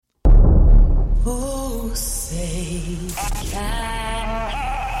Oh, say can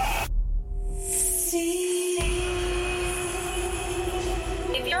see.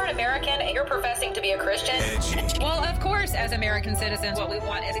 If you're an American and you're professing to be a Christian, well, of course, as American citizens, what we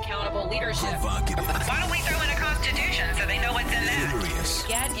want is accountable leadership. Why don't we throw in a constitution so they know what's in that?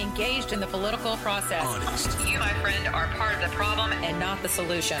 Get engaged in the political process. Honest. You, my friend, are part of the problem and not the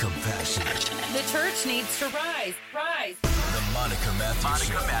solution. Compassionate. The church needs to rise. Rise. The Monica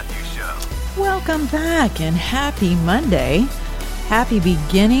Matthews Show. Welcome back and happy Monday. Happy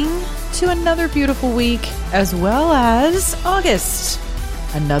beginning to another beautiful week as well as August.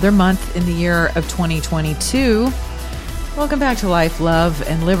 Another month in the year of 2022. Welcome back to Life, Love,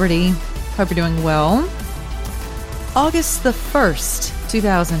 and Liberty. Hope you're doing well. August the 1st,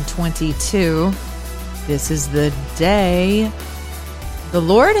 2022. This is the day the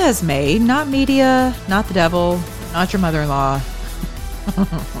Lord has made, not media, not the devil, not your mother-in-law,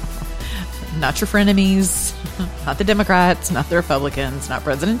 not your frenemies, not the Democrats, not the Republicans, not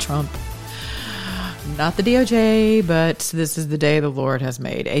President Trump, not the DOJ, but this is the day the Lord has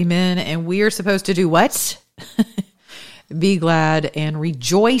made. Amen. And we are supposed to do what? Be glad and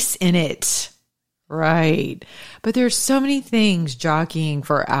rejoice in it. Right. But there's so many things jockeying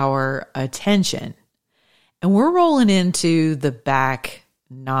for our attention. And we're rolling into the back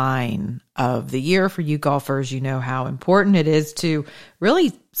nine of the year. For you golfers, you know how important it is to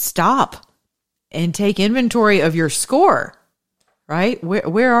really stop and take inventory of your score, right?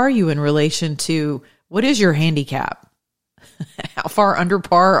 Where are you in relation to what is your handicap? How far under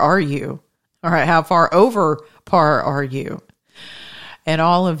par are you? All right, how far over par are you? And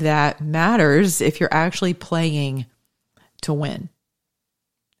all of that matters if you're actually playing to win.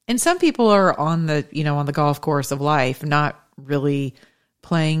 And some people are on the golf course of life, not really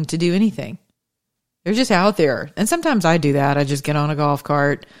playing to do anything. They're just out there. And sometimes I do that. I just get on a golf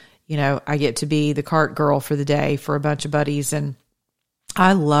cart. I get to be the cart girl for the day for a bunch of buddies. And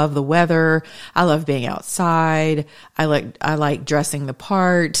I love the weather. I love being outside. I like dressing the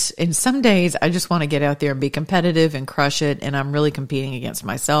part. And some days I just want to get out there and be competitive and crush it. And I'm really competing against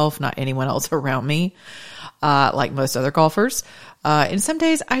myself, not anyone else around me, like most other golfers. And some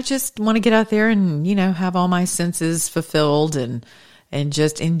days I just want to get out there and, have all my senses fulfilled and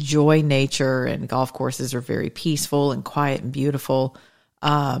just enjoy nature. And golf courses are very peaceful and quiet and beautiful.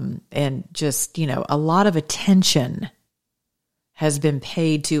 And just, a lot of attention has been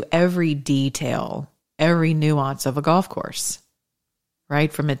paid to every detail, every nuance of a golf course,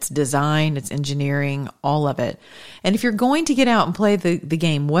 right? From its design, its engineering, all of it. And if you're going to get out and play the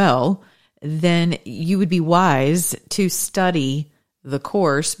game well, then you would be wise to study the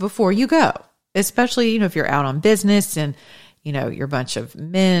course before you go, especially, if you're out on business and, you're a bunch of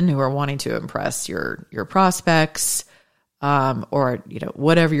men who are wanting to impress your prospects, or,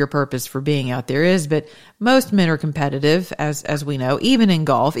 whatever your purpose for being out there is. But most men are competitive, as we know, even in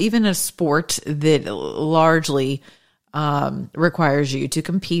golf, even a sport that largely requires you to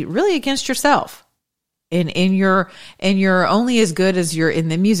compete really against yourself. And you're only as good as in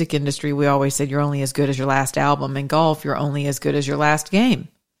the music industry. We always said you're only as good as your last album. In golf, you're only as good as your last game,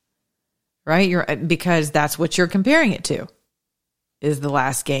 right? Because that's what you're comparing it to, is the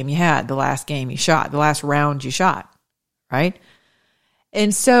last game you had, the last game you shot, the last round you shot. Right?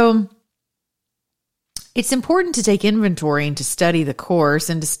 And so it's important to take inventory and to study the course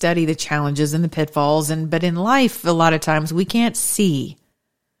and to study the challenges and the pitfalls. But in life, a lot of times we can't see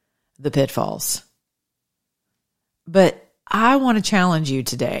the pitfalls. But I want to challenge you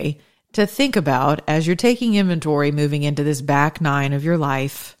today to think about, as you're taking inventory moving into this back nine of your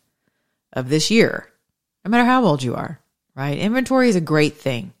life of this year, no matter how old you are, right? Inventory is a great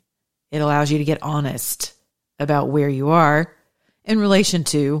thing. It allows you to get honest about where you are in relation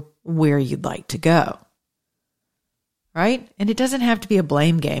to where you'd like to go, right? And it doesn't have to be a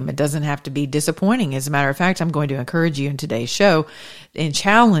blame game. It doesn't have to be disappointing. As a matter of fact, I'm going to encourage you in today's show and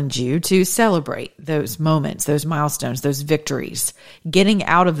challenge you to celebrate those moments, those milestones, those victories, getting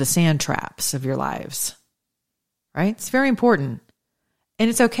out of the sand traps of your lives, right? It's very important. And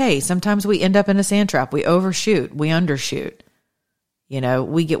it's okay. Sometimes we end up in a sand trap. We overshoot, we undershoot.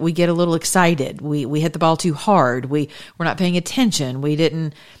 We get a little excited. We hit the ball too hard. We're not paying attention. We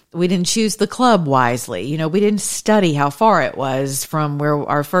didn't choose the club wisely. We didn't study how far it was from where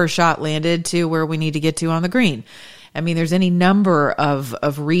our first shot landed to where we need to get to on the green. I mean, there's any number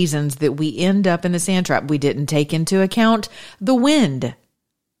of reasons that we end up in the sand trap. We didn't take into account the wind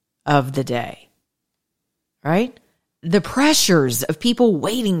of the day, right? The pressures of people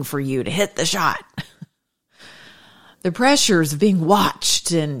waiting for you to hit the shot. The pressures of being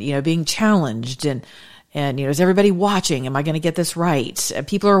watched and, being challenged and And, is everybody watching? Am I going to get this right?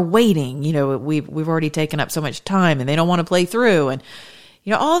 People are waiting. We've already taken up so much time and they don't want to play through. And,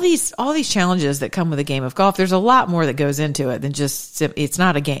 all these challenges that come with a game of golf, there's a lot more that goes into it than just, it's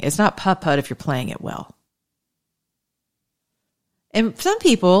not a game. It's not putt-putt if you're playing it well. And some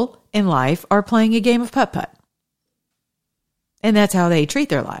people in life are playing a game of putt-putt. And that's how they treat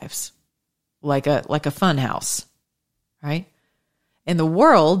their lives. Like a fun house, right? And the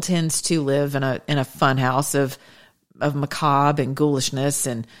world tends to live in a fun house of macabre and ghoulishness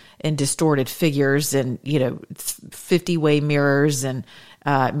and distorted figures and 50-way mirrors and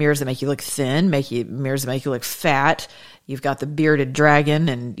mirrors that make you look thin, mirrors that make you look fat. You've got the bearded dragon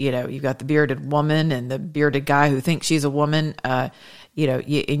and you've got the bearded woman and the bearded guy who thinks she's a woman. And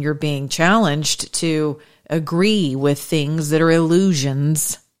you're being challenged to agree with things that are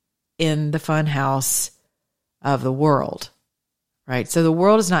illusions in the fun house of the world. Right. So the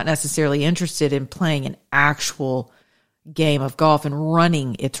world is not necessarily interested in playing an actual game of golf and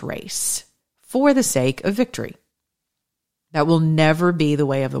running its race for the sake of victory. That will never be the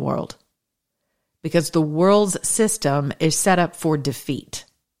way of the world, because the world's system is set up for defeat.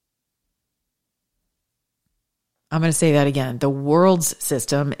 I'm going to say that again. The world's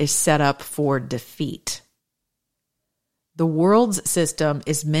system is set up for defeat. The world's system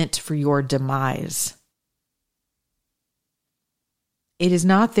is meant for your demise. It is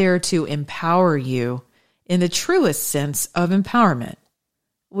not there to empower you in the truest sense of empowerment,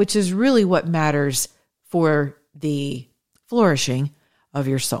 which is really what matters for the flourishing of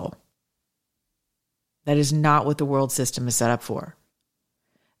your soul. That is not what the world system is set up for.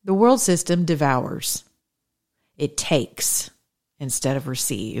 The world system devours. It takes instead of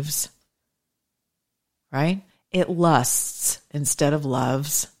receives. Right? It lusts instead of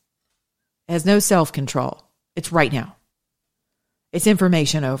loves. It has no self-control. It's right now. It's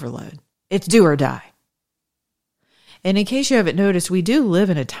information overload. It's do or die. And in case you haven't noticed, we do live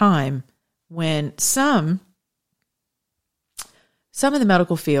in a time when some in the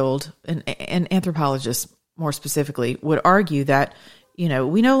medical field and anthropologists more specifically would argue that, we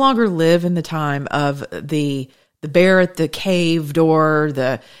no longer live in the time of the bear at the cave door,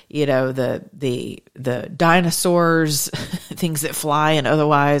 the dinosaurs, things that fly and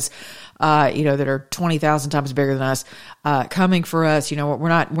otherwise, that are 20,000 times bigger than us, coming for us. We're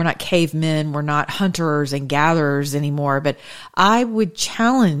not cavemen. We're not hunters and gatherers anymore. But I would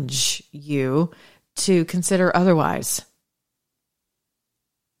challenge you to consider otherwise.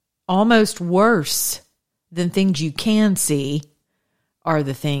 Almost worse than things you can see are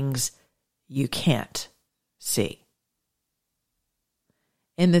the things you can't see.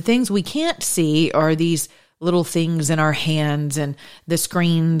 And the things we can't see are these little things in our hands and the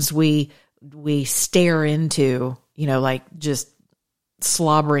screens we stare into, like just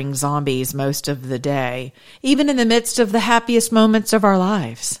slobbering zombies most of the day, even in the midst of the happiest moments of our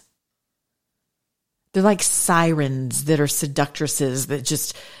lives. They're like sirens that are seductresses that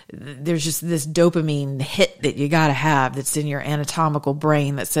there's just this dopamine hit that you got to have that's in your anatomical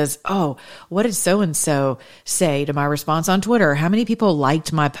brain that says, oh, what did so-and-so say to my response on Twitter? How many people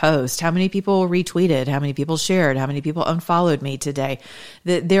liked my post? How many people retweeted? How many people shared? How many people unfollowed me today?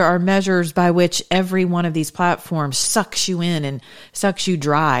 There are measures by which every one of these platforms sucks you in and sucks you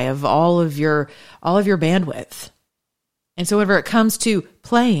dry of all of your bandwidth. And so whenever it comes to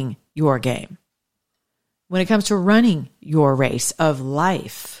playing your game, when it comes to running your race of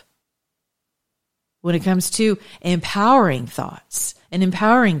life, when it comes to empowering thoughts and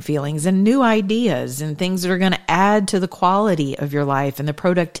empowering feelings and new ideas and things that are going to add to the quality of your life and the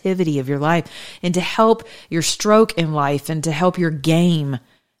productivity of your life and to help your stroke in life and to help your game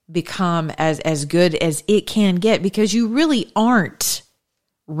become as good as it can get, because you really aren't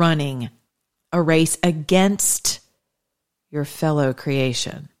running a race against your fellow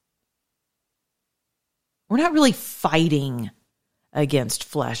creation. We're not really fighting against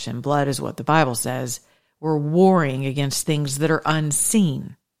flesh and blood, is what the Bible says. We're warring against things that are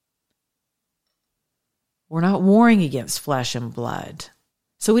unseen. We're not warring against flesh and blood.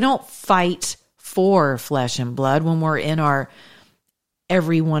 So we don't fight for flesh and blood when we're in our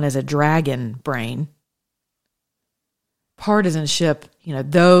everyone is a dragon brain. Partisanship,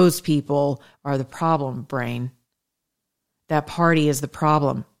 those people are the problem brain. That party is the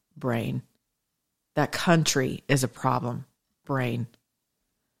problem brain. That country is a problem brain,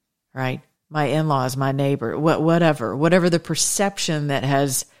 right? My in-laws, my neighbor, whatever the perception that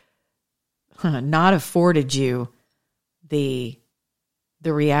has not afforded you the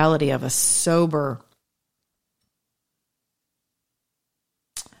reality of a sober,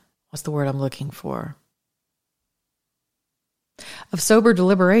 what's the word I'm looking for? Of sober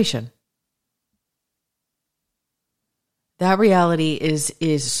deliberation. That reality is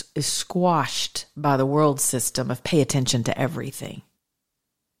squashed by the world system of pay attention to everything.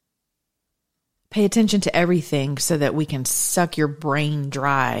 Pay attention to everything so that we can suck your brain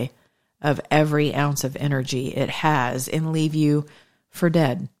dry of every ounce of energy it has and leave you for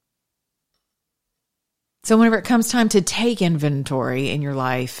dead. So whenever it comes time to take inventory in your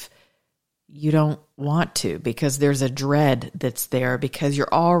life, you don't want to, because there's a dread that's there, because you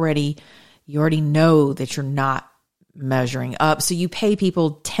already know that you're not measuring up. So you pay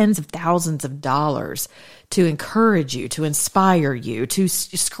people tens of thousands of dollars to encourage you, to inspire you, to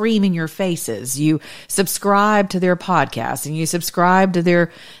scream in your faces. You subscribe to their podcasts and you subscribe to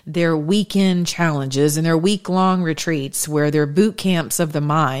their weekend challenges and their week-long retreats where they're boot camps of the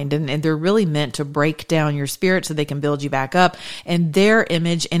mind, and they're really meant to break down your spirit so they can build you back up in their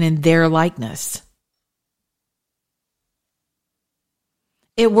image and in their likeness.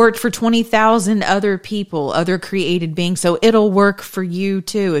 It worked for 20,000 other people, other created beings, so it'll work for you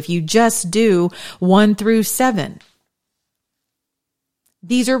too if you just do 1 through 7.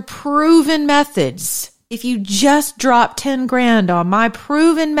 These are proven methods. If you just drop 10 grand on my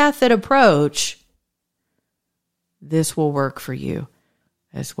proven method approach, this will work for you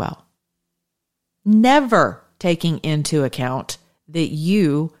as well. Never taking into account that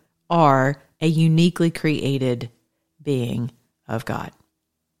you are a uniquely created being of God.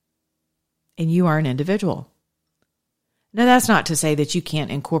 And you are an individual. Now, that's not to say that you can't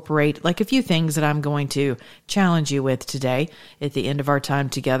incorporate like a few things that I'm going to challenge you with today at the end of our time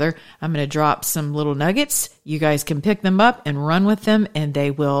together. I'm going to drop some little nuggets. You guys can pick them up and run with them, and they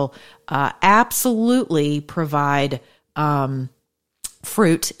will absolutely provide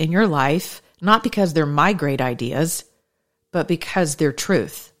fruit in your life, not because they're my great ideas, but because they're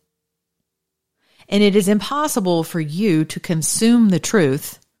truth. And it is impossible for you to consume the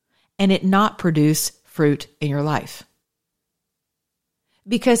truth and it not produce fruit in your life.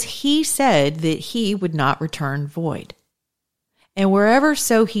 Because he said that he would not return void. And wherever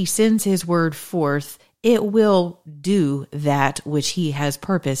so he sends his word forth, it will do that which he has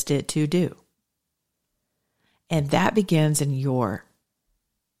purposed it to do. And that begins in your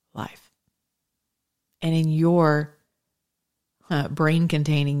life. And in your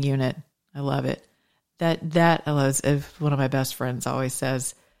brain-containing unit. I love it. That as one of my best friends always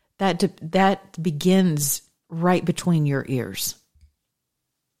says, that begins right between your ears.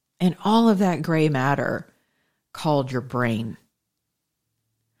 And all of that gray matter called your brain,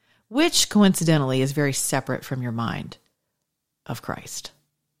 which coincidentally is very separate from your mind of Christ.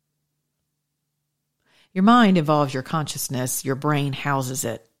 Your mind involves your consciousness. Your brain houses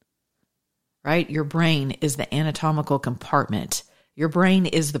it, right? Your brain is the anatomical compartment. Your brain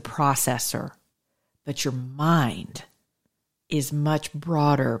is the processor, but your mind is much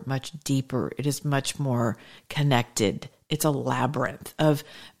broader, much deeper. It is much more connected. It's a labyrinth of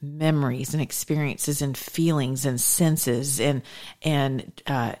memories and experiences and feelings and senses, and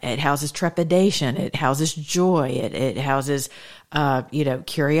it houses trepidation. It houses joy. It houses,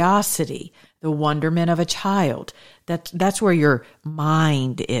 curiosity, the wonderment of a child. That's where your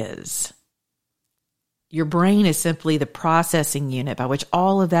mind is. Your brain is simply the processing unit by which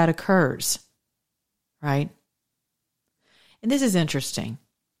all of that occurs, right? And this is interesting.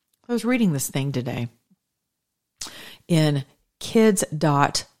 I was reading this thing today in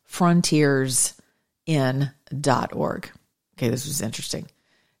kids.frontiersin.org. Okay, this was interesting.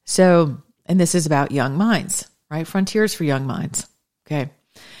 So, and this is about young minds, right? Frontiers for young minds. Okay.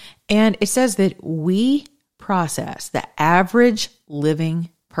 And it says that we process, the average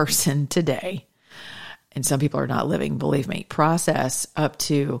living person today, and some people are not living, believe me, process up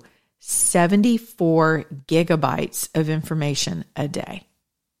to 74 gigabytes of information a day.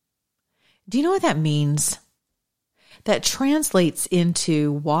 Do you know what that means? That translates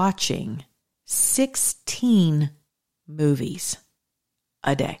into watching 16 movies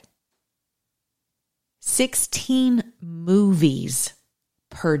a day. 16 movies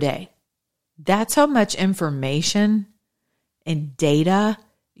per day. That's how much information and data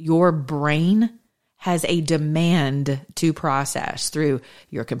your brain has a demand to process through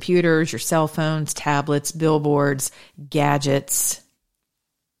your computers, your cell phones, tablets, billboards, gadgets.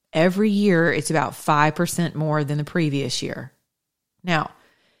 Every year, it's about 5% more than the previous year. Now,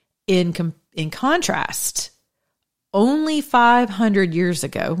 in contrast, only 500 years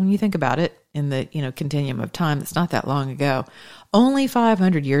ago, when you think about it in the continuum of time, that's not that long ago, only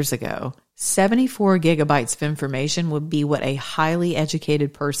 500 years ago, 74 gigabytes of information would be what a highly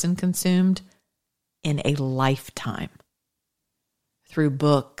educated person consumed in a lifetime through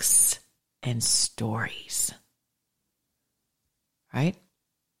books and stories, right?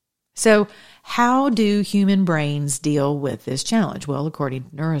 So how do human brains deal with this challenge? Well, according to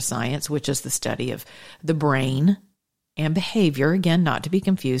neuroscience, which is the study of the brain and behavior, again, not to be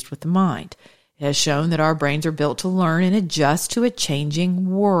confused with the mind, it has shown that our brains are built to learn and adjust to a changing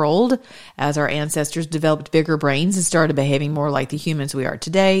world. As our ancestors developed bigger brains and started behaving more like the humans we are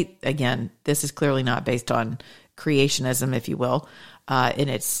today, again, this is clearly not based on creationism, if you will, in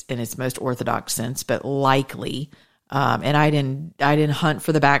its most orthodox sense, but likely. And I didn't hunt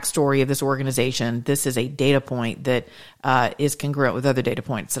for the backstory of this organization. This is a data point that is congruent with other data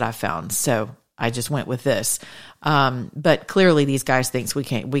points that I've found. So I just went with this. But clearly these guys think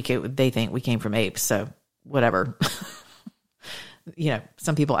they think we came from apes. So whatever.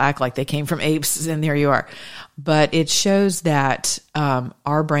 Some people act like they came from apes, and there you are. But it shows that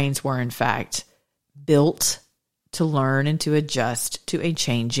our brains were in fact built to learn and to adjust to a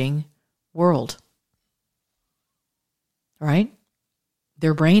changing world. Right?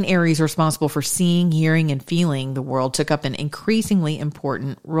 Their brain areas responsible for seeing, hearing, and feeling the world took up an increasingly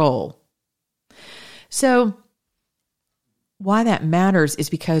important role. So why that matters is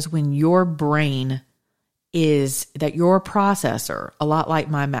because when your brain is that your processor, a lot like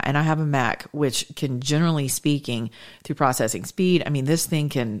my Mac, and I have a Mac, which can, generally speaking, through processing speed, this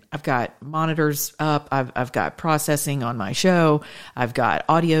thing I've got monitors up, I've got processing on my show, I've got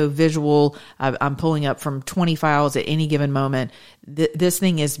audio, visual, I'm pulling up from 20 files at any given moment. This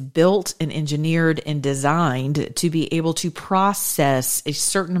thing is built and engineered and designed to be able to process a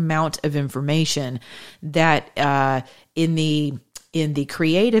certain amount of information that in the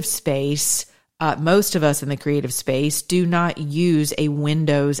creative space, most of us in the creative space do not use a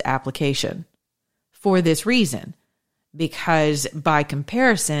Windows application for this reason, because by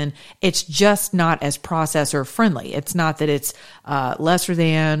comparison, it's just not as processor friendly. It's not that it's lesser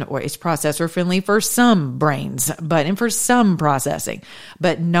than, or it's processor friendly for some brains, and for some processing,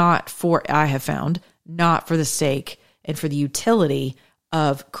 but not for, I have found, not for the sake and for the utility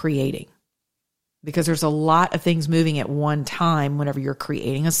of creating. Because there's a lot of things moving at one time whenever you're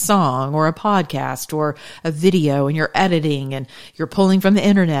creating a song or a podcast or a video, and you're editing and you're pulling from the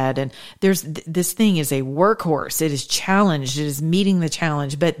internet. And this thing is a workhorse. It is challenged. It is meeting the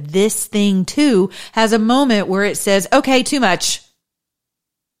challenge. But this thing too has a moment where it says, okay, too much.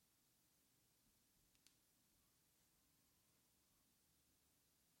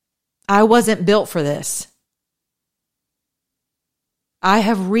 I wasn't built for this. I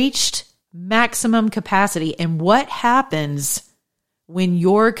have reached maximum capacity. And what happens when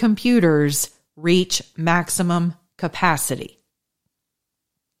your computers reach maximum capacity?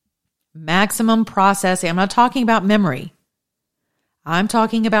 Maximum processing. I'm not talking about memory. I'm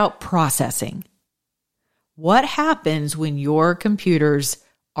talking about processing. What happens when your computers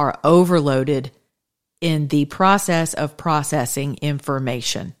are overloaded in the process of processing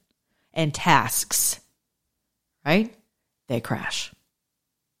information and tasks? Right? They crash.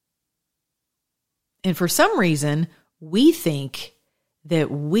 And for some reason, we think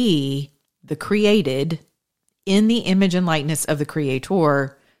that we, the created, in the image and likeness of the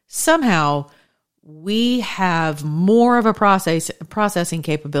Creator, somehow we have more of a processing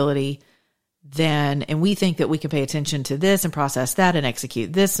capability than, and we think that we can pay attention to this and process that and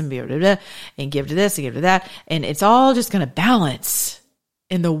execute this and blah, blah, blah, and give to this and give to that. And it's all just going to balance.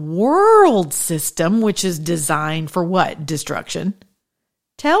 And the world system, which is designed for what? Destruction,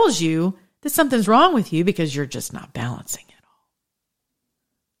 tells you that something's wrong with you because you're just not balancing it all.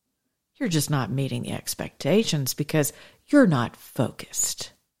 You're just not meeting the expectations because you're not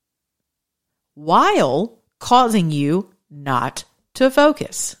focused, while causing you not to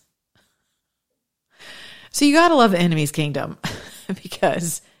focus. So you got to love the enemy's kingdom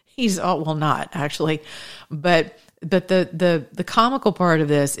because he's, not actually, but the comical part of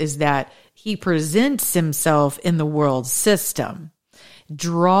this is that he presents himself in the world system,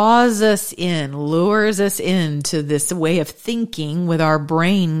 draws us in, lures us into this way of thinking with our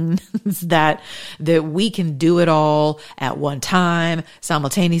brains that we can do it all at one time,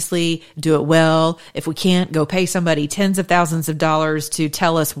 simultaneously, do it well. If we can't, go pay somebody tens of thousands of dollars to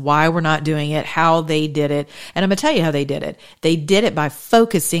tell us why we're not doing it, how they did it. And I'm going to tell you how they did it. They did it by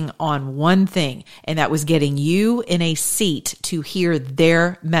focusing on one thing, and that was getting you in a seat to hear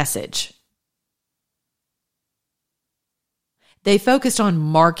their message. They focused on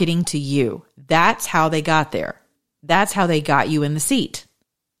marketing to you. That's how they got there. That's how they got you in the seat.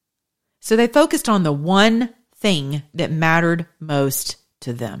 So they focused on the one thing that mattered most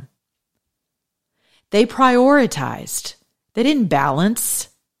to them. They prioritized. They didn't balance.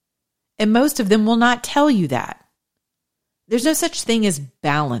 And most of them will not tell you that. There's no such thing as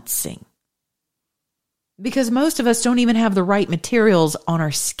balancing. because most of us don't even have the right materials on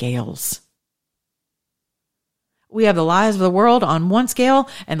our scales. We have the lies of the world on one scale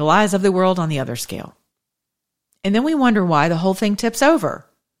and the lies of the world on the other scale. And then we wonder why the whole thing tips over,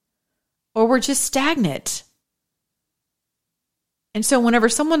 or we're just stagnant. And so whenever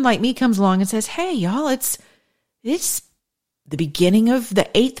someone like me comes along and says, hey, y'all, it's the beginning of the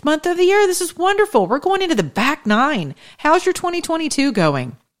 8th month of the year. This is wonderful. We're going into the back 9. How's your 2022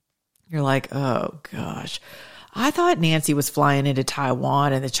 going? You're like, oh, gosh. I thought Nancy was flying into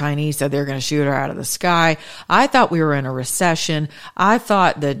Taiwan and the Chinese said they're going to shoot her out of the sky. I thought we were in a recession. I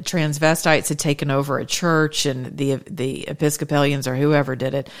thought the transvestites had taken over a church and the Episcopalians or whoever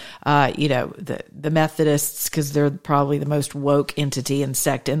did it, the Methodists, because they're probably the most woke entity and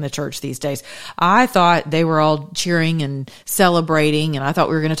sect in the church these days. I thought they were all cheering and celebrating, and I thought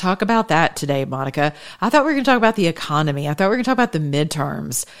we were going to talk about that today, Monica. I thought we were going to talk about the economy. I thought we were going to talk about the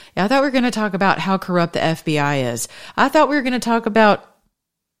midterms. I thought we were going to talk about how corrupt the FBI is. I thought we were going to talk about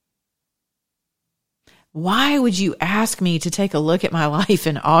why would you ask me to take a look at my life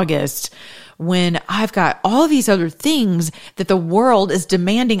in August when I've got all these other things that the world is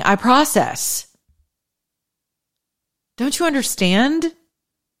demanding I process? Don't you understand?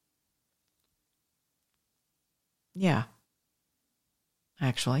 Yeah.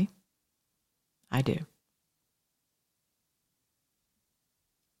 Actually, I do.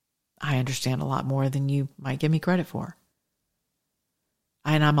 I understand a lot more than you might give me credit for.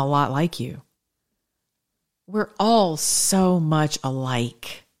 And I'm a lot like you. We're all so much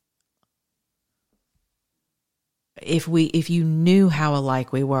alike. If you knew how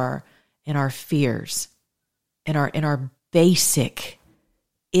alike we were in our fears, in our basic,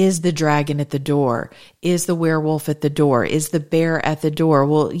 is the dragon at the door? Is the werewolf at the door? Is the bear at the door?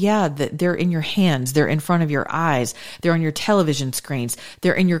 Well, yeah, they're in your hands. They're in front of your eyes. They're on your television screens.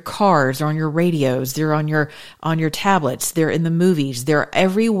 They're in your cars. They're on your radios. They're on your tablets. They're in the movies. They're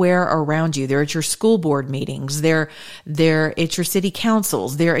everywhere around you. They're at your school board meetings. They're at your city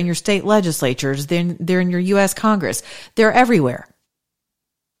councils. They're in your state legislatures. They're in your U.S. Congress. They're everywhere.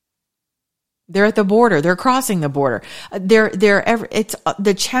 They're at the border. They're crossing the border. It's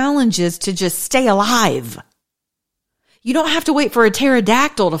the challenge is to just stay alive. You don't have to wait for a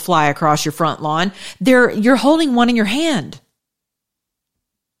pterodactyl to fly across your front lawn. You're holding one in your hand.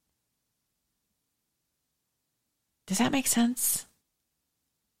 Does that make sense?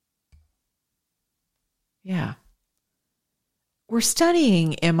 Yeah. We're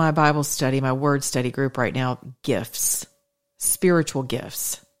studying in my Bible study, my word study group right now, gifts, spiritual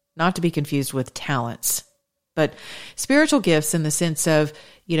gifts. Not to be confused with talents, but spiritual gifts in the sense of,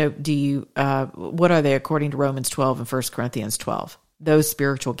 what are they according to Romans 12 and 1 Corinthians 12? Those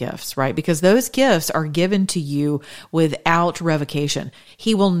spiritual gifts, right? Because those gifts are given to you without revocation.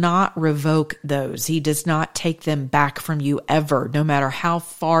 He will not revoke those. He does not take them back from you ever, no matter how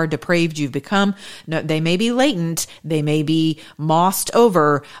far depraved you've become. No, they may be latent. They may be mossed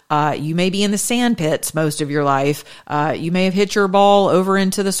over. You may be in the sand pits most of your life. You may have hit your ball over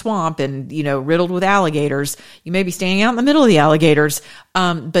into the swamp and, riddled with alligators. You may be standing out in the middle of the alligators.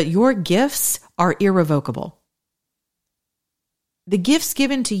 But your gifts are irrevocable. The gifts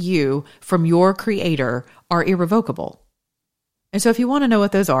given to you from your Creator are irrevocable. And so if you want to know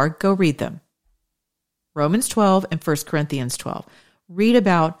what those are, go read them. Romans 12 and 1 Corinthians 12. Read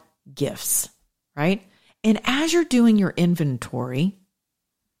about gifts, right? And as you're doing your inventory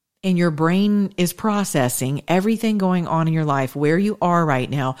and your brain is processing everything going on in your life, where you are right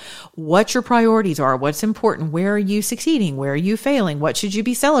now, what your priorities are, what's important, where are you succeeding, where are you failing, what should you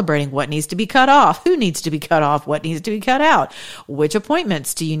be celebrating, what needs to be cut off, who needs to be cut off, what needs to be cut out, which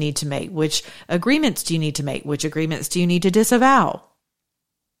appointments do you need to make, which agreements do you need to make, which agreements do you need to disavow.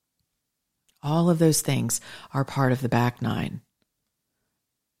 All of those things are part of the back 9.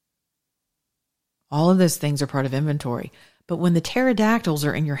 All of those things are part of inventory. But when the pterodactyls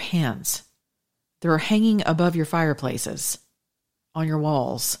are in your hands, they're hanging above your fireplaces, on your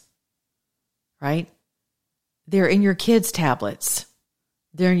walls, right? They're in your kids' tablets.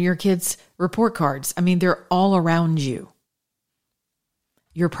 They're in your kids' report cards. I mean, they're all around you.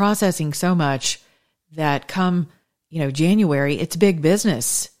 You're processing so much that come, January, it's big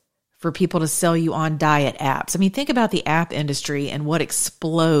business for people to sell you on diet apps. I mean, think about the app industry and what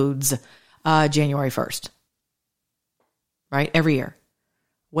explodes January 1st. Right? Every year.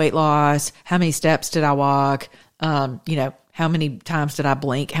 Weight loss. How many steps did I walk? How many times did I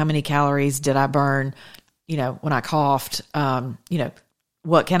blink? How many calories did I burn? When I coughed,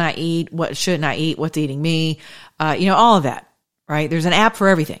 what can I eat? What shouldn't I eat? What's eating me? All of that, right? There's an app for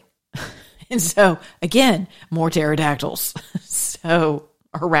everything. And so again, more pterodactyls. So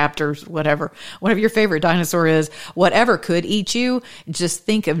or raptors, whatever your favorite dinosaur is, whatever could eat you, just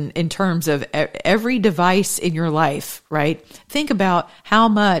think in terms of every device in your life, right? Think about how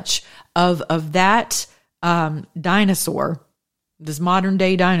much of that dinosaur, this modern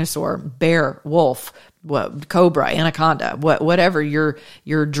day dinosaur, bear, wolf, cobra, anaconda, whatever your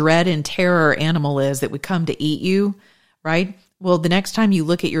dread and terror animal is that would come to eat you, right? Well, the next time you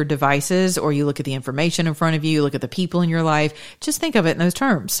look at your devices or you look at the information in front of you, look at the people in your life, just think of it in those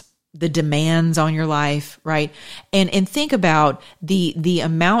terms. The demands on your life, right? And think about the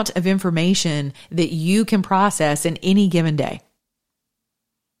amount of information that you can process in any given day.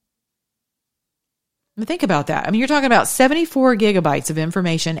 Think about that. I mean, you're talking about 74 gigabytes of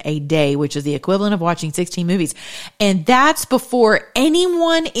information a day, which is the equivalent of watching 16 movies. And that's before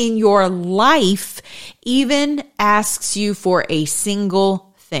anyone in your life even asks you for a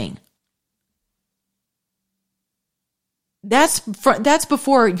single thing. That's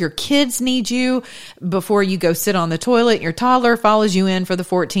before your kids need you, before you go sit on the toilet and your toddler follows you in for the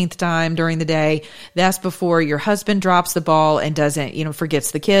 14th time during the day. That's before your husband drops the ball and doesn't, forgets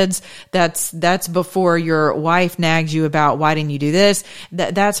the kids. That's before your wife nags you about why didn't you do this?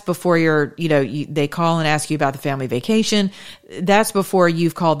 That's before they call and ask you about the family vacation. That's before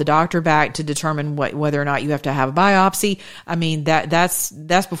you've called the doctor back to determine whether or not you have to have a biopsy. I mean, that's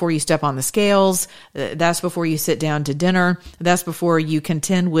before you step on the scales. That's before you sit down to dinner. That's before you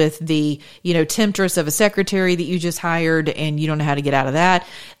contend with the, temptress of a secretary that you just hired and you don't know how to get out of that.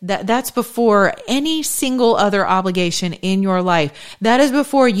 That's before any single other obligation in your life. That is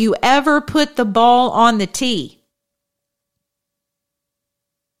before you ever put the ball on the tee.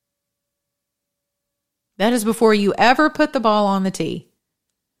 That is before you ever put the ball on the tee.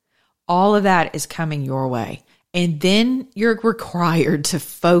 All of that is coming your way. And then you're required to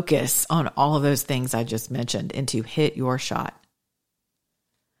focus on all of those things I just mentioned and to hit your shot.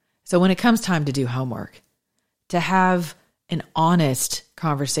 So when it comes time to do homework, to have an honest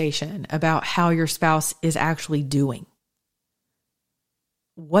conversation about how your spouse is actually doing.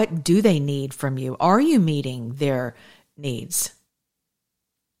 What do they need from you? Are you meeting their needs?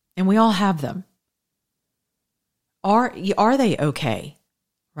 And we all have them. Are they okay?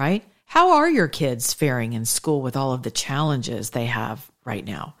 Right? How are your kids faring in school with all of the challenges they have right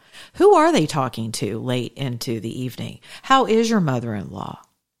now? Who are they talking to late into the evening? How is your mother-in-law?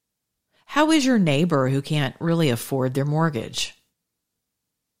 How is your neighbor who can't really afford their mortgage?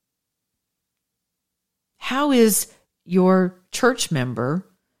 How is your church member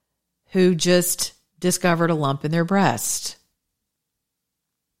who just discovered a lump in their breast?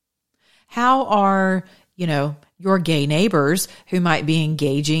 How are, your gay neighbors who might be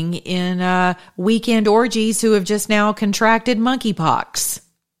engaging in weekend orgies who have just now contracted monkeypox?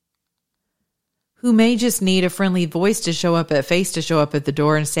 Who may just need a friendly face to show up at the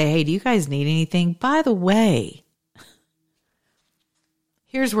door and say, hey, do you guys need anything? By the way,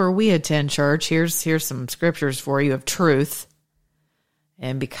 here's where we attend church. Here's some scriptures for you of truth.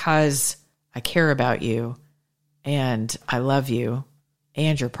 And because I care about you and I love you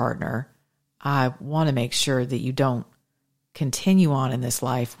and your partner, I want to make sure that you don't continue on in this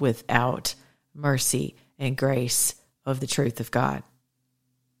life without mercy and grace of the truth of God.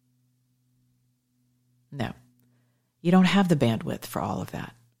 No, you don't have the bandwidth for all of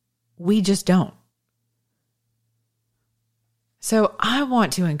that. We just don't. So I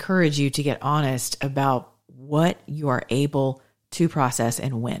want to encourage you to get honest about what you are able to process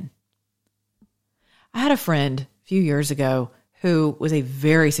and when. I had a friend a few years ago who was a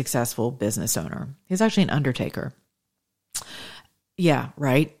very successful business owner. He was actually an undertaker. Yeah,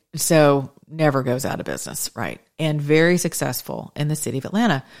 right. So never goes out of business, right? And very successful in the city of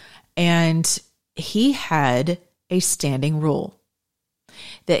Atlanta. And he had a standing rule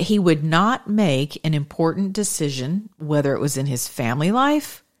that he would not make an important decision, whether it was in his family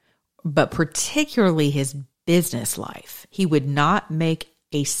life, but particularly his business life. He would not make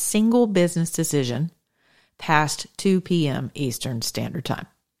a single business decision past 2 p.m. Eastern Standard Time.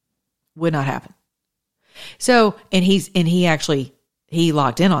 Would not happen. So, and he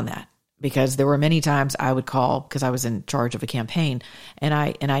locked in on that because there were many times I would call because I was in charge of a campaign and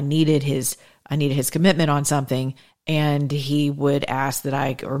I needed his commitment on something, and he would ask that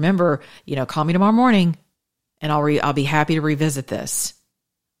I remember, call me tomorrow morning and I'll be happy to revisit this.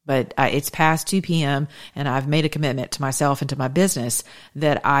 But it's past 2 p.m. and I've made a commitment to myself and to my business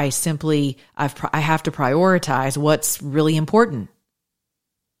that I have to prioritize what's really important.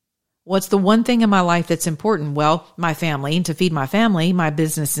 What's the one thing in my life that's important? Well, my family. And to feed my family, my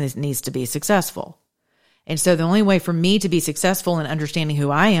business needs to be successful. And so the only way for me to be successful in understanding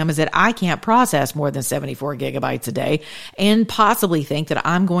who I am is that I can't process more than 74 gigabytes a day and possibly think that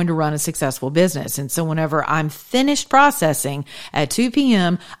I'm going to run a successful business. And so whenever I'm finished processing at 2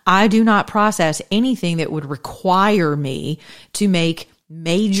 p.m., I do not process anything that would require me to make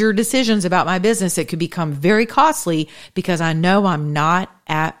major decisions about my business that could become very costly because I know I'm not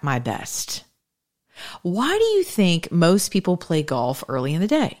at my best. Why do you think most people play golf early in the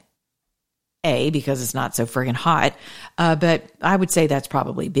day? A, because it's not so friggin' hot, but I would say that's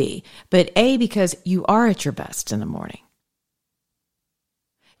probably B. But A, because you are at your best in the morning.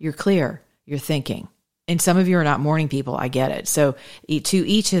 You're clear, you're thinking. And some of you are not morning people, I get it. So to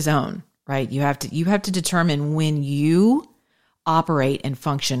each his own, right? You have to determine when you operate and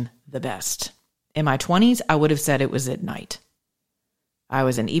function the best. In my 20s, I would have said it was at night. I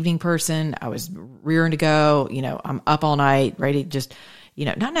was an evening person. I was rearing to go. I'm up all night, ready to just,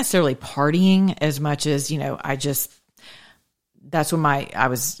 not necessarily partying as much as, that's when I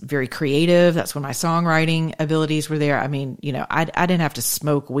was very creative. That's when my songwriting abilities were there. I mean, I didn't have to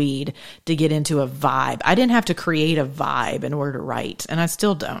smoke weed to get into a vibe. I didn't have to create a vibe in order to write, and I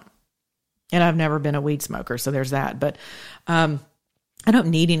still don't. And I've never been a weed smoker, so there's that. But I don't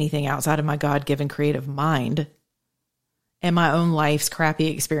need anything outside of my God-given creative mind and my own life's crappy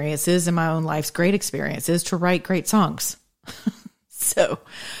experiences and my own life's great experiences to write great songs. So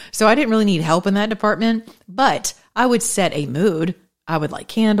I didn't really need help in that department, but I would set a mood. I would light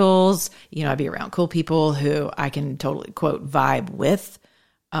candles. I'd be around cool people who I can totally, quote, vibe with.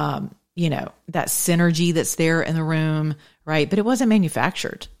 That synergy that's there in the room, right? But it wasn't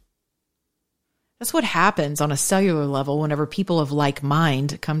manufactured. That's what happens on a cellular level whenever people of like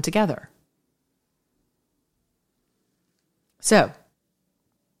mind come together. So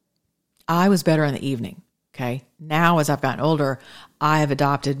I was better in the evening. Okay. Now, as I've gotten older, I have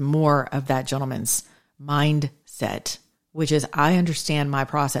adopted more of that gentleman's mindset, which is I understand my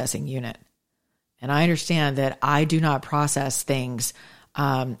processing unit. And I understand that I do not process things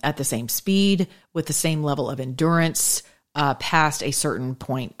at the same speed, with the same level of endurance past a certain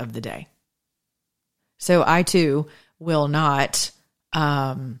point of the day. So I too will not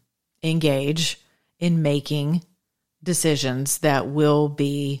engage in making decisions that will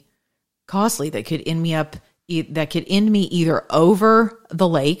be costly, that could end me either over the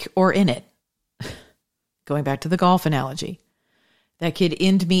lake or in it. Going back to the golf analogy, that could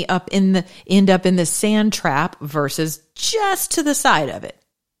end up in the sand trap versus just to the side of it.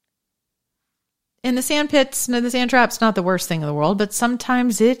 In the sand pits, no, the sand trap's not the worst thing in the world, but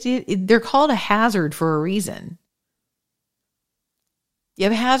sometimes they're called a hazard for a reason. You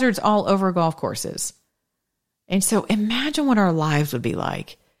have hazards all over golf courses. And so imagine what our lives would be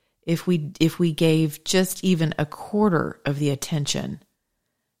like if we gave just even a quarter of the attention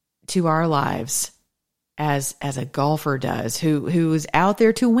to our lives as a golfer does, who is out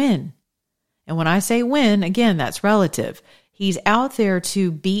there to win. And when I say win, again, that's relative. He's out there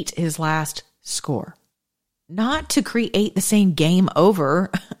to beat his last score, not to create the same game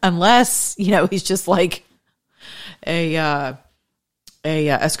over, unless, he's just like a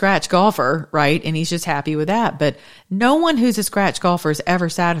scratch golfer, right? And he's just happy with that. But no one who's a scratch golfer is ever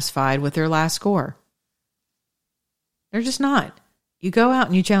satisfied with their last score. They're just not. You go out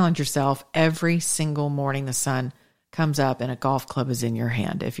and you challenge yourself every single morning the sun comes up and a golf club is in your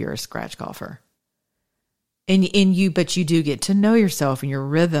hand if you're a scratch golfer. But you do get to know yourself and your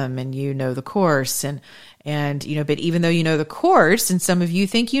rhythm, and you know the course, and but even though you know the course, and some of you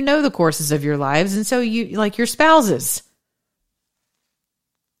think you know the courses of your lives, and so you, like your spouses,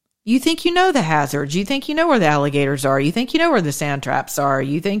 you think you know the hazards. You think you know where the alligators are. You think you know where the sand traps are.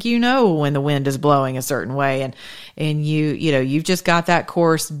 You think you know when the wind is blowing a certain way, and you've just got that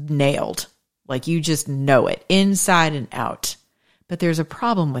course nailed. Like you just know it inside and out. But there's a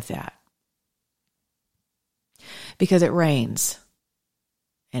problem with that. Because it rains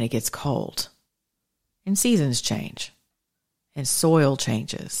and it gets cold and seasons change and soil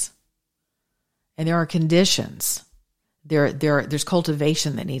changes and there are conditions. There's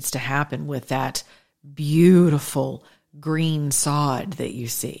cultivation that needs to happen with that beautiful green sod that you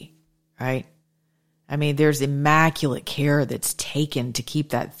see, right? I mean, there's immaculate care that's taken to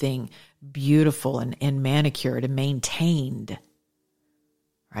keep that thing beautiful and manicured and maintained,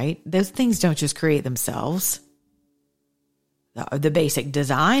 right? Those things don't just create themselves. The basic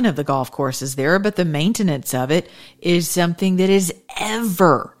design of the golf course is there, but the maintenance of it is something that is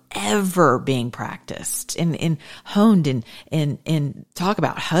ever being practiced and honed and talk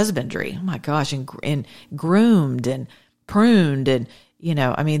about husbandry. Oh my gosh. And groomed and pruned and,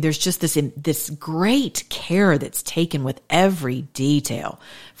 I mean, there's just this great care that's taken with every detail,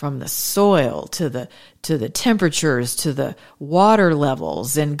 from the soil to the temperatures to the water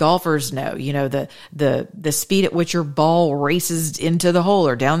levels. And golfers know, the speed at which your ball races into the hole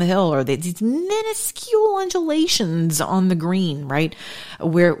or down the hill, or these minuscule undulations on the green, right?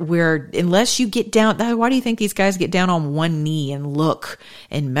 Where unless you get down, why do you think these guys get down on one knee and look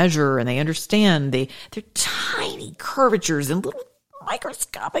and measure, and they understand they're tiny curvatures and little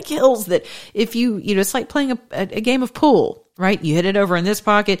microscopic hills that if it's like playing a game of pool, right? You hit it over in this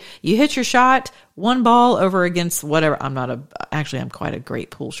pocket, you hit your shot, one ball over against whatever. I'm quite a great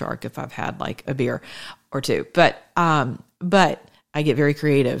pool shark if I've had like a beer or two, but I get very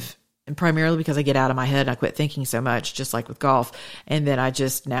creative, and primarily because I get out of my head and I quit thinking so much, just like with golf. And then I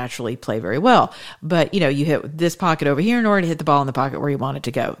just naturally play very well. But you hit this pocket over here in order to hit the ball in the pocket where you want it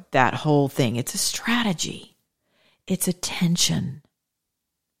to go. That whole thing, it's a strategy. It's attention.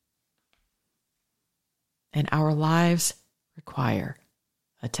 And our lives require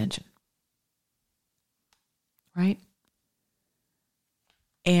attention. Right?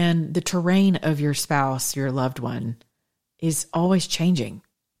 And the terrain of your spouse, your loved one, is always changing,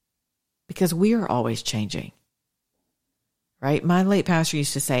 because we are always changing. Right? My late pastor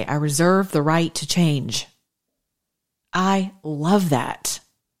used to say, I reserve the right to change. I love that.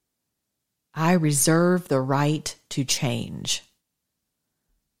 I reserve the right to change.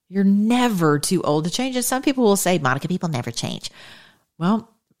 You're never too old to change. And some people will say, Monica, people never change. Well,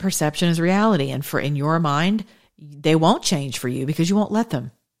 perception is reality. And in your mind, they won't change for you because you won't let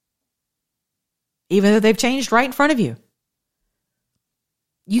them. Even though they've changed right in front of you.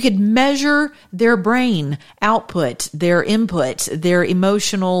 You could measure their brain output, their input, their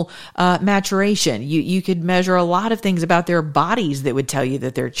emotional maturation. You could measure a lot of things about their bodies that would tell you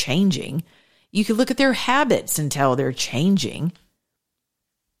that they're changing. You could look at their habits and tell they're changing.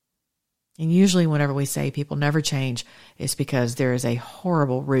 And usually whenever we say people never change, it's because there is a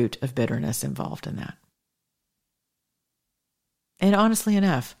horrible root of bitterness involved in that. And honestly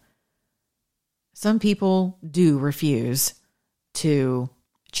enough, some people do refuse to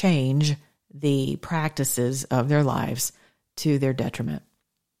change the practices of their lives to their detriment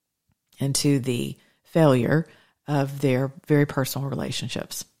and to the failure of their very personal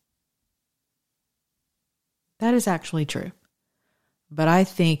relationships. That is actually true. But I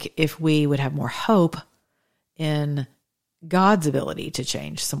think if we would have more hope in God's ability to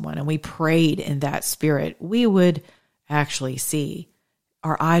change someone, and we prayed in that spirit, we would actually see,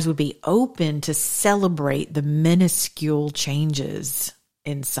 our eyes would be open to celebrate the minuscule changes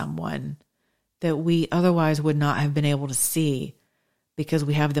in someone that we otherwise would not have been able to see, because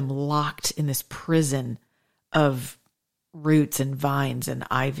we have them locked in this prison of roots and vines and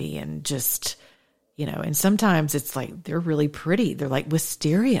ivy and just... and sometimes it's like, they're really pretty. They're like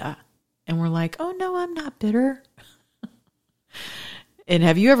wisteria. And we're like, oh no, I'm not bitter. And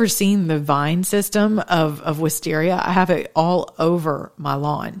have you ever seen the vine system of wisteria? I have it all over my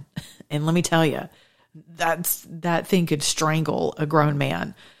lawn. And let me tell you, that thing could strangle a grown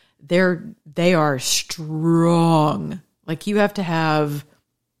man. They are strong. Like, you have to have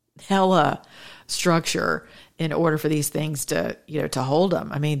hella structure in order for these things to hold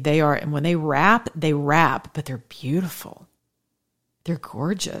them. I mean, they are, and when they wrap, but they're beautiful. They're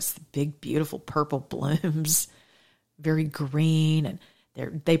gorgeous. Big, beautiful purple blooms, very green, and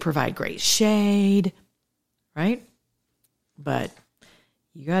they provide great shade, right? But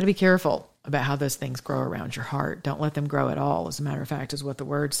you got to be careful about how those things grow around your heart. Don't let them grow at all, as a matter of fact, is what the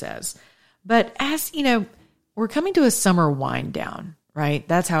word says. But as we're coming to a summer wind down, right?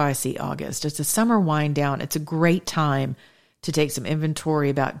 That's how I see August. It's a summer wind down. It's a great time to take some inventory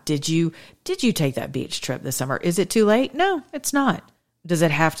about, did you take that beach trip this summer? Is it too late? No, it's not. Does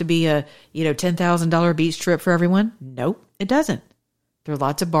it have to be a, $10,000 beach trip for everyone? Nope, it doesn't. There are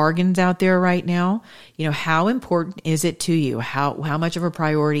lots of bargains out there right now. How important is it to you? How much of a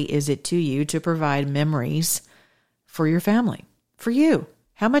priority is it to you to provide memories for your family, for you?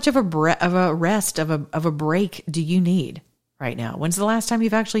 How much of a rest, of a break do you need right now? When's the last time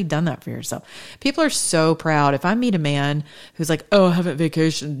you've actually done that for yourself? People are so proud. If I meet a man who's like, oh, I haven't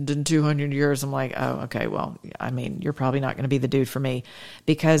vacationed in 200 years, I'm like, oh, okay, well, I mean, you're probably not going to be the dude for me,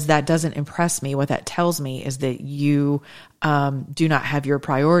 because that doesn't impress me. What that tells me is that you do not have your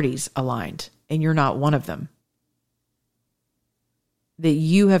priorities aligned, and you're not one of them. That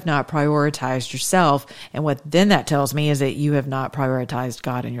you have not prioritized yourself. And what then that tells me is that you have not prioritized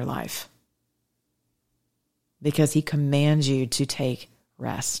God in your life. Because he commands you to take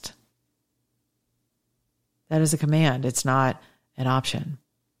rest. That is a command. It's not an option.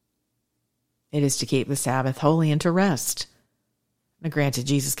 It is to keep the Sabbath holy and to rest. Now, granted,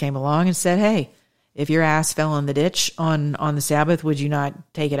 Jesus came along and said, hey, if your ass fell in the ditch on the Sabbath, would you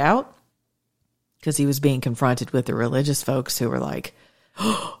not take it out? Because he was being confronted with the religious folks who were like,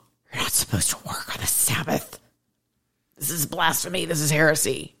 oh, you're not supposed to work on the Sabbath. This is blasphemy. This is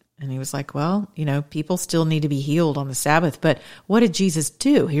heresy. And he was like, well, people still need to be healed on the Sabbath. But what did Jesus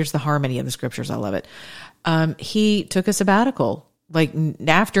do? Here's the harmony of the scriptures. I love it. He took a sabbatical. Like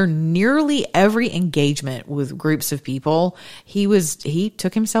after nearly every engagement with groups of people, he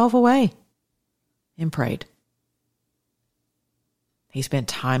took himself away and prayed. He spent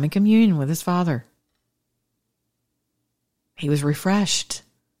time in communion with his Father. He was refreshed.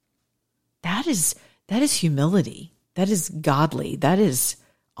 That is humility. That is godly. That is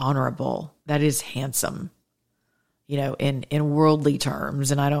honorable. That is handsome. In worldly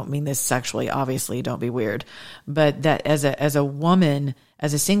terms, and I don't mean this sexually, obviously, don't be weird, but that as a woman,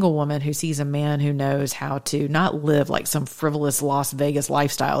 as a single woman who sees a man who knows how to not live like some frivolous Las Vegas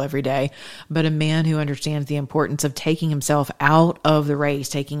lifestyle every day, but a man who understands the importance of taking himself out of the race,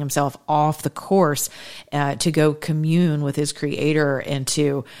 taking himself off the course, to go commune with his Creator and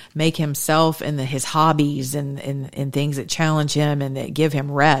to make himself and his hobbies and things that challenge him and that give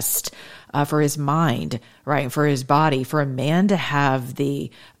him rest. For his mind, right? For his body, for a man to have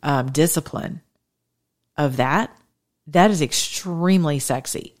the discipline of that is extremely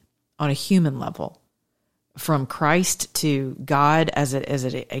sexy on a human level. From Christ to God as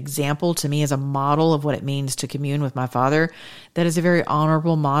an example to me, as a model of what it means to commune with my Father, that is a very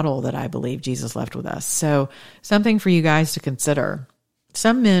honorable model that I believe Jesus left with us. So something for you guys to consider.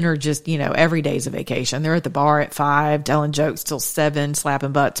 Some men are just, every day's a vacation. They're at the bar at 5, telling jokes till 7,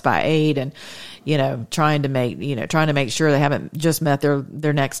 slapping butts by 8, and, trying to make sure they haven't just met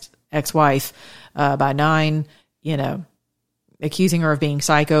their next ex-wife, by 9, accusing her of being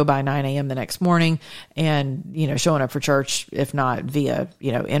psycho by 9 a.m. the next morning, and, showing up for church, if not via,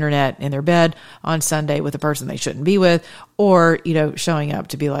 internet in their bed on Sunday with a person they shouldn't be with, or, showing up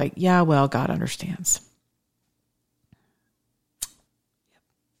to be like, yeah, well, God understands.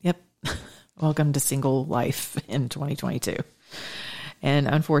 Welcome to single life in 2022. And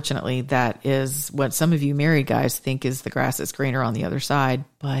unfortunately, that is what some of you married guys think is the grass is greener on the other side,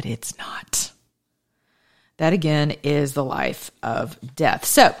 but it's not. That again is the life of death.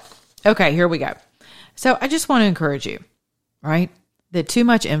 So, okay, here we go. So I just want to encourage you, right? That too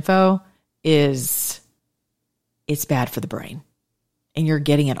much info it's bad for the brain. And you're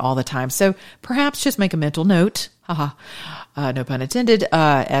getting it all the time. So perhaps just make a mental note, no pun intended,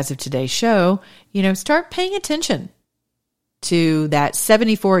 as of today's show, start paying attention to that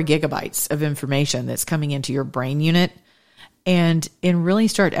 74 gigabytes of information that's coming into your brain unit. And really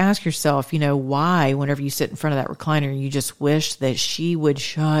start to ask yourself, why whenever you sit in front of that recliner, you just wish that she would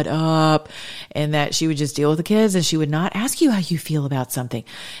shut up and that she would just deal with the kids and she would not ask you how you feel about something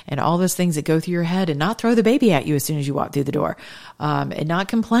and all those things that go through your head, and not throw the baby at you as soon as you walk through the door, and not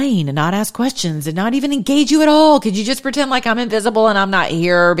complain and not ask questions and not even engage you at all. Could you just pretend like I'm invisible and I'm not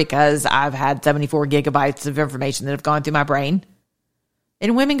here because I've had 74 gigabytes of information that have gone through my brain?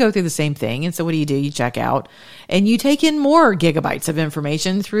 And women go through the same thing. And so what do? You check out and you take in more gigabytes of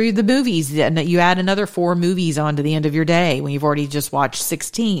information through the movies. And you add another 4 movies onto the end of your day when you've already just watched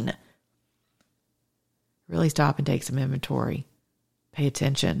 16. Really stop and take some inventory. Pay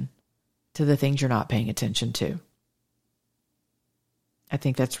attention to the things you're not paying attention to. I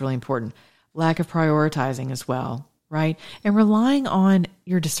think that's really important. Lack of prioritizing as well, right? And relying on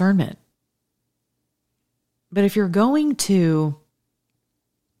your discernment. But if you're going to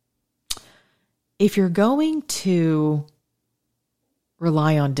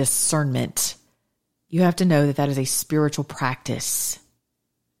rely on discernment, you have to know that is a spiritual practice.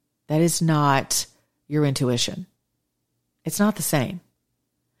 That is not your intuition. It's not the same.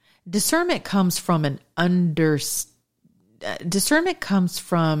 Discernment comes from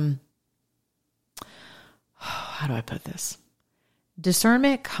how do I put this?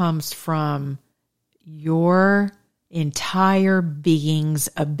 Discernment comes from your entire being's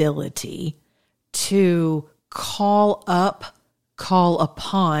ability to call up, call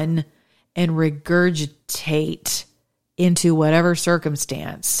upon, and regurgitate into whatever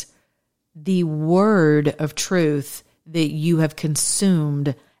circumstance the word of truth that you have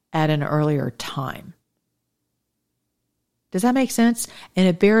consumed at an earlier time. Does that make sense? And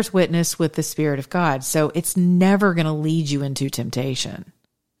it bears witness with the Spirit of God. So it's never going to lead you into temptation.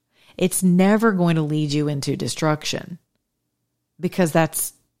 It's never going to lead you into destruction, because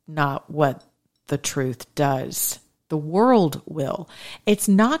that's not what the truth does. The world will. It's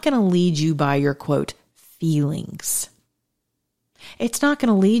not going to lead you by your, quote, feelings. It's not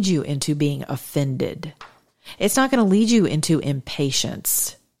going to lead you into being offended. It's not going to lead you into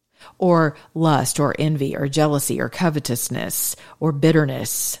impatience or lust or envy or jealousy or covetousness or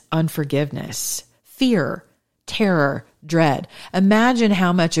bitterness, unforgiveness, fear, terror, dread. Imagine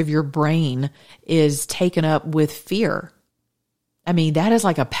how much of your brain is taken up with fear. I mean, that is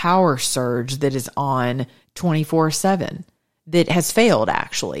like a power surge that is on 24/7 that has failed,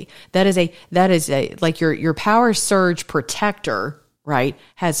 actually. That is a like your power surge protector, right,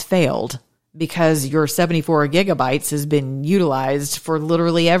 has failed because your 74 gigabytes has been utilized for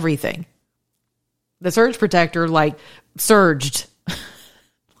literally everything. The surge protector like surged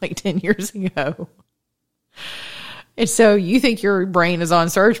like 10 years ago. And so you think your brain is on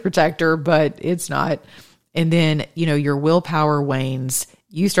surge protector, but it's not. And then, your willpower wanes.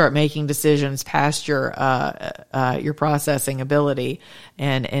 You start making decisions past your processing ability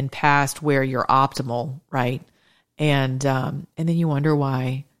and past where you're optimal, right? And then you wonder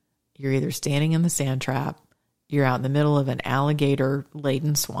why you're either standing in the sand trap, you're out in the middle of an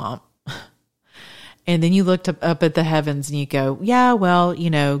alligator-laden swamp, and then you look up at the heavens and you go, yeah, well,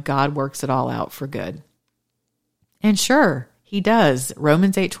 God works it all out for good. And sure, he does.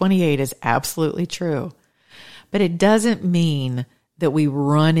 Romans 8:28 is absolutely true. But it doesn't mean that we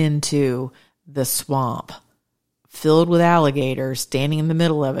run into the swamp filled with alligators standing in the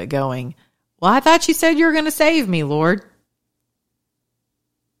middle of it going, well, I thought you said you were going to save me, Lord.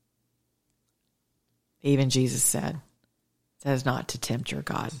 Even Jesus said, says not to tempt your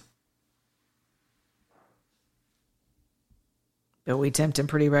God. But we tempt him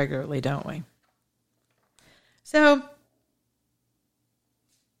pretty regularly, don't we? So,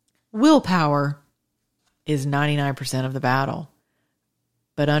 willpower is 99% of the battle.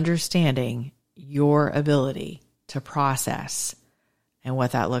 But understanding your ability to process and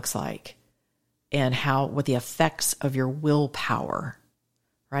what that looks like and what the effects of your willpower,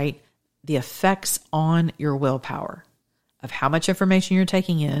 right? The effects on your willpower of how much information you're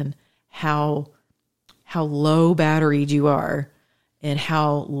taking in, how low batteried you are, and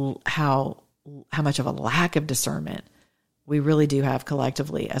how much of a lack of discernment we really do have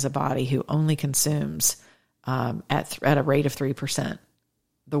collectively as a body who only consumes at a rate of 3%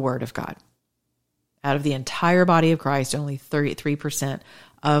 the Word of God. Out of the entire body of Christ, only 33%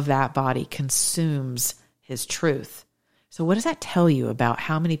 of that body consumes his truth. So what does that tell you about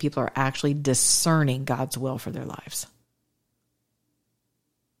how many people are actually discerning God's will for their lives?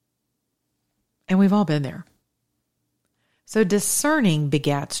 And we've all been there. So discerning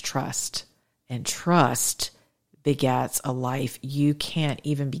begats trust, and trust begats a life you can't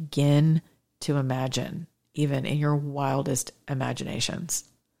even begin to imagine, even in your wildest imaginations.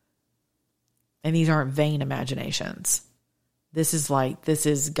 And these aren't vain imaginations. This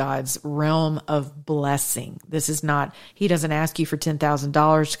is God's realm of blessing. This is not, he doesn't ask you for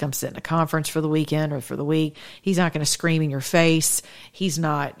 $10,000 to come sit in a conference for the weekend or for the week. He's not going to scream in your face. He's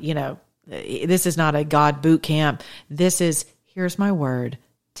not, this is not a God boot camp. This is, here's my word.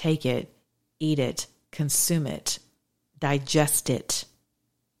 Take it, eat it, consume it, digest it.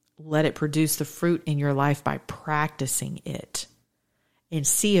 Let it produce the fruit in your life by practicing it. And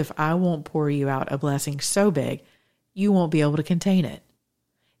see if I won't pour you out a blessing so big you won't be able to contain it.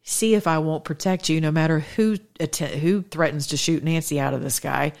 See if I won't protect you no matter who threatens to shoot Nancy out of the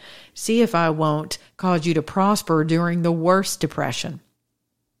sky. See if I won't cause you to prosper during the worst depression.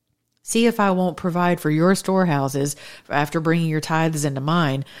 See if I won't provide for your storehouses after bringing your tithes into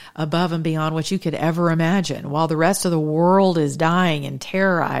mine above and beyond what you could ever imagine, while the rest of the world is dying and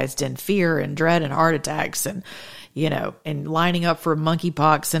terrorized in fear and dread and heart attacks and and lining up for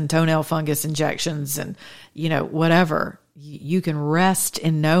monkeypox and toenail fungus injections and, whatever. You can rest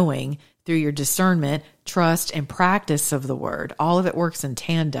in knowing through your discernment, trust, and practice of the word. All of it works in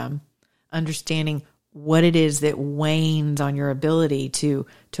tandem, understanding what it is that wanes on your ability to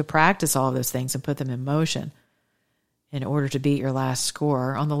practice all of those things and put them in motion in order to beat your last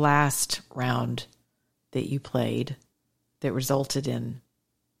score on the last round that you played that resulted in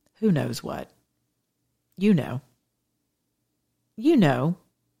who knows what. You know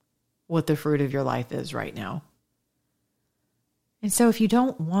what the fruit of your life is right now. And so if you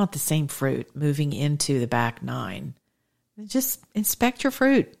don't want the same fruit moving into the back nine, then just inspect your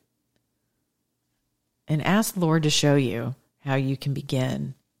fruit and ask the Lord to show you how you can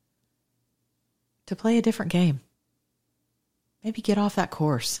begin to play a different game. Maybe get off that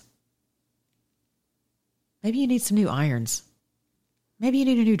course. Maybe you need some new irons. Maybe you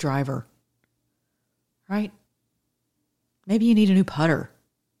need a new driver, right? Maybe you need a new putter.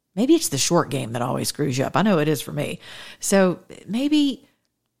 Maybe it's the short game that always screws you up. I know it is for me. So maybe,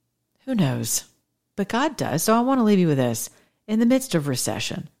 who knows? But God does. So I want to leave you with this. In the midst of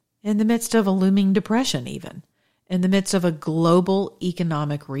recession, in the midst of a looming depression, even in the midst of a global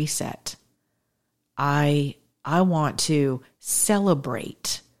economic reset. I want to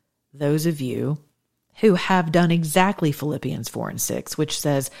celebrate those of you who have done exactly Philippians 4:6, which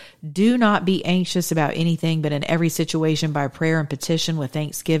says, do not be anxious about anything, but in every situation by prayer and petition with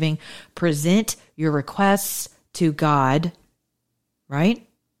thanksgiving, present your requests to God, right?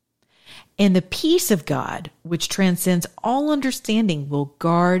 And the peace of God, which transcends all understanding, will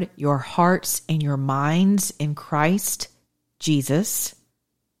guard your hearts and your minds in Christ Jesus.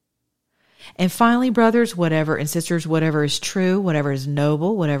 And finally, brothers, whatever, and sisters, whatever is true, whatever is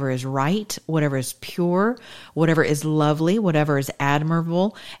noble, whatever is right, whatever is pure, whatever is lovely, whatever is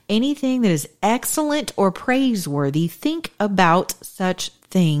admirable, anything that is excellent or praiseworthy, think about such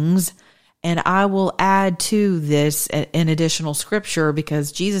things. And I will add to this an additional scripture,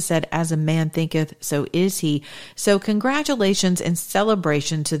 because Jesus said, as a man thinketh, so is he. So congratulations and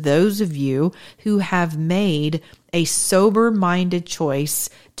celebration to those of you who have made a sober-minded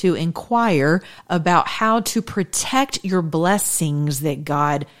choice to inquire about how to protect your blessings that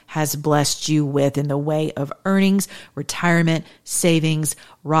God has blessed you with in the way of earnings, retirement, savings,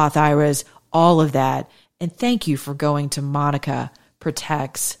 Roth IRAs, all of that. And thank you for going to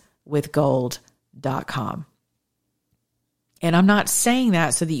MonicaProtectsWithGold.com. And I'm not saying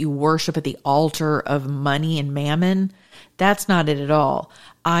that so that you worship at the altar of money and mammon. That's not it at all.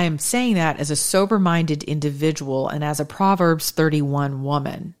 I am saying that as a sober-minded individual and as a Proverbs 31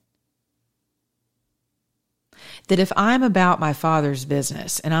 woman. That if I'm about my Father's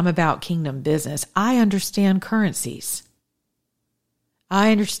business and I'm about kingdom business, I understand currencies.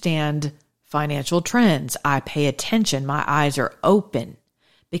 I understand financial trends. I pay attention. My eyes are open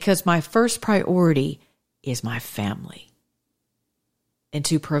because my first priority is my family. And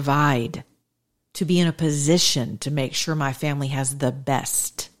to provide, to be in a position to make sure my family has the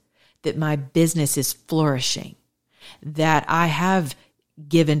best, that my business is flourishing, that I have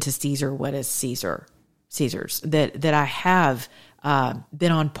given to Caesar what is Caesar's, that I have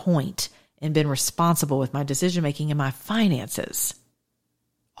been on point and been responsible with my decision-making and my finances.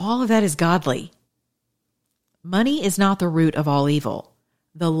 All of that is godly. Money is not the root of all evil.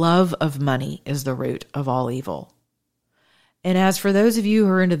 The love of money is the root of all evil. And as for those of you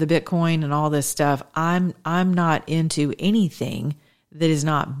who are into the Bitcoin and all this stuff, I'm not into anything that is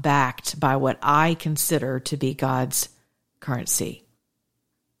not backed by what I consider to be God's currency,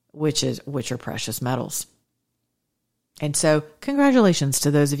 which are precious metals. And so congratulations to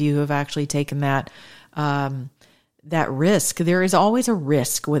those of you who have actually taken that risk. There is always a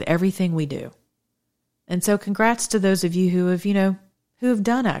risk with everything we do. And so congrats to those of you who have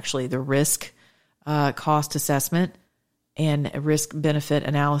done actually the risk cost assessment and risk benefit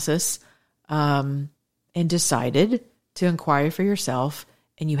analysis, and decided to inquire for yourself,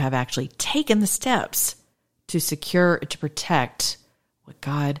 and you have actually taken the steps to secure, to protect what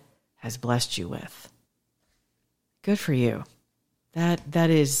God has blessed you with. Good for you. That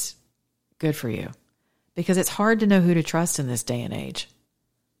is good for you, because it's hard to know who to trust in this day and age.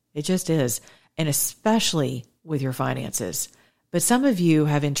 It just is, and especially with your finances. But some of you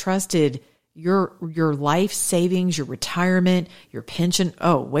have entrusted your life savings, your retirement, your pension.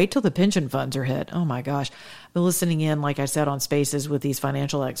 Oh, wait till the pension funds are hit. Oh my gosh. I've been listening in, like I said, on Spaces with these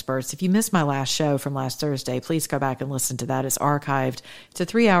financial experts. If you missed my last show from last Thursday, please go back and listen to that. It's archived. It's a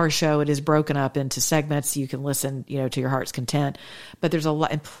 3-hour show. It is broken up into segments so you can listen, to your heart's content. But there's a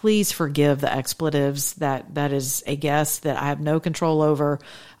lot, and please forgive the expletives. That is a guess that I have no control over,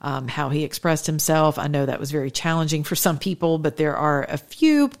 how he expressed himself. I know that was very challenging for some people, but there are a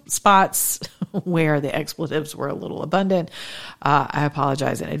few spots where the expletives were a little abundant. I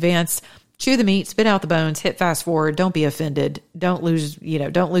apologize in advance. Chew the meat, spit out the bones, hit fast forward. Don't be offended. Don't lose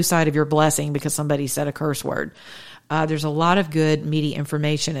sight of your blessing because somebody said a curse word. There's a lot of good, meaty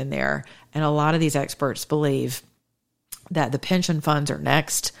information in there. And a lot of these experts believe that the pension funds are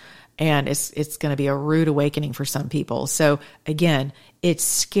next, and it's going to be a rude awakening for some people. So again, it's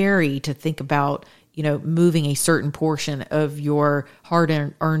scary to think about, moving a certain portion of your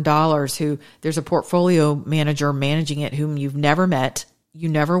hard-earned dollars. Who there's a portfolio manager managing it whom you've never met, you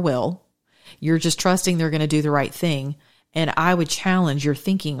never will. You're just trusting they're going to do the right thing. And I would challenge your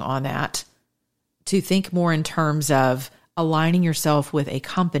thinking on that to think more in terms of aligning yourself with a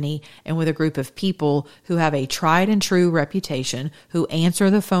company and with a group of people who have a tried and true reputation, who answer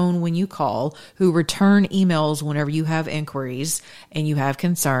the phone when you call, who return emails whenever you have inquiries and you have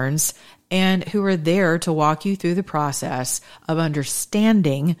concerns, and who are there to walk you through the process of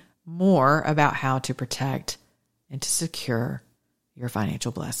understanding more about how to protect and to secure your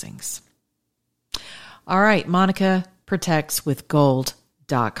financial blessings. All right, MonicaProtectsWithGold.com.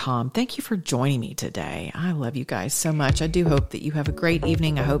 Thank you for joining me today. I love you guys so much. I do hope that you have a great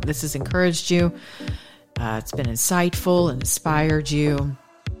evening. I hope this has encouraged you. It's been insightful and inspired you.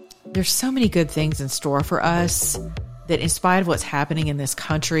 There's so many good things in store for us that in spite of what's happening in this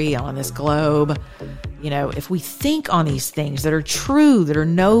country, on this globe, if we think on these things that are true, that are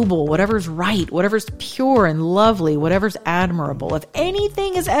noble, whatever's right, whatever's pure and lovely, whatever's admirable, if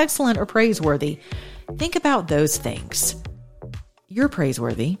anything is excellent or praiseworthy, think about those things. You're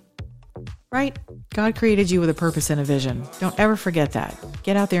praiseworthy, right? God created you with a purpose and a vision. Don't ever forget that.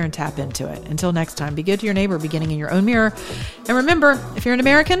 Get out there and tap into it. Until next time, be good to your neighbor, beginning in your own mirror. And remember, if you're an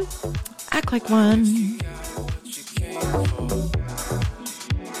American, act like one.